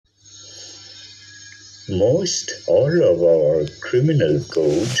Most all of our criminal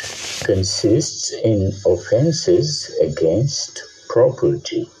code consists in offenses against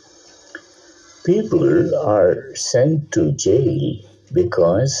property. People are sent to jail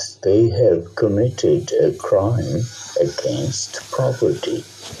because they have committed a crime against property.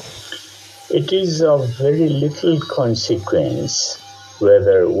 It is of very little consequence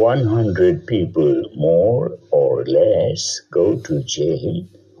whether 100 people more or less go to jail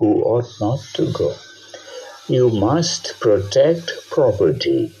who ought not to go. You must protect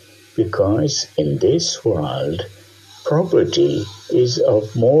property because in this world, property is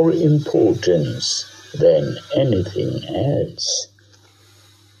of more importance than anything else.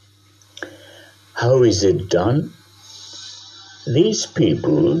 How is it done? These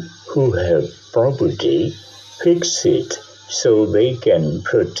people who have property fix it so they can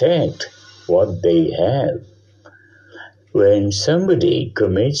protect what they have. When somebody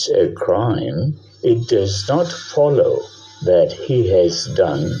commits a crime, it does not follow that he has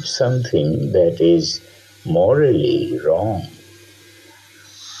done something that is morally wrong.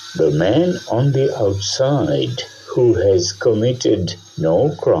 The man on the outside who has committed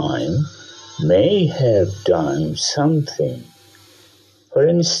no crime may have done something. For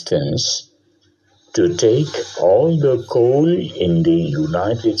instance, to take all the coal in the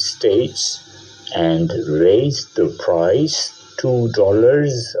United States and raise the price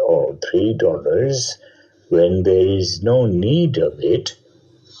 $2 or $3 when there is no need of it,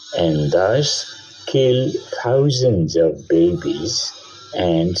 and thus kill thousands of babies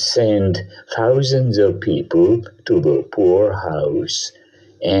and send thousands of people to the poorhouse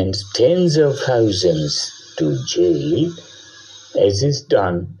and tens of thousands to jail, as is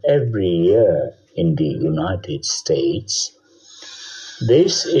done every year in the United States.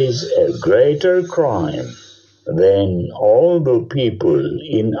 This is a greater crime than all the people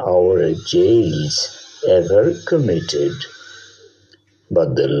in our jails ever committed.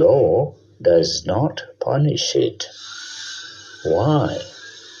 But the law does not punish it. Why?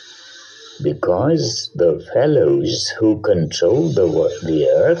 Because the fellows who control the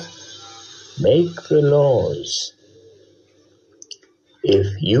earth make the laws. If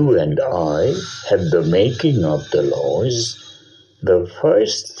you and I had the making of the laws, the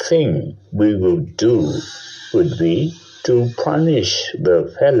first thing we would do would be to punish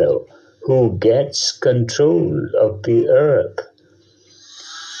the fellow who gets control of the earth.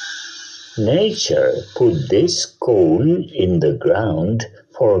 Nature put this coal in the ground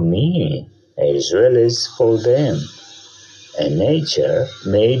for me as well as for them. And nature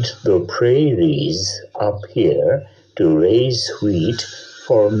made the prairies up here to raise wheat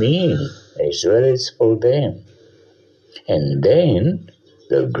for me as well as for them. And then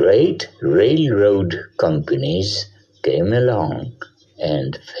the great railroad companies came along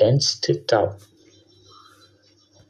and fenced it up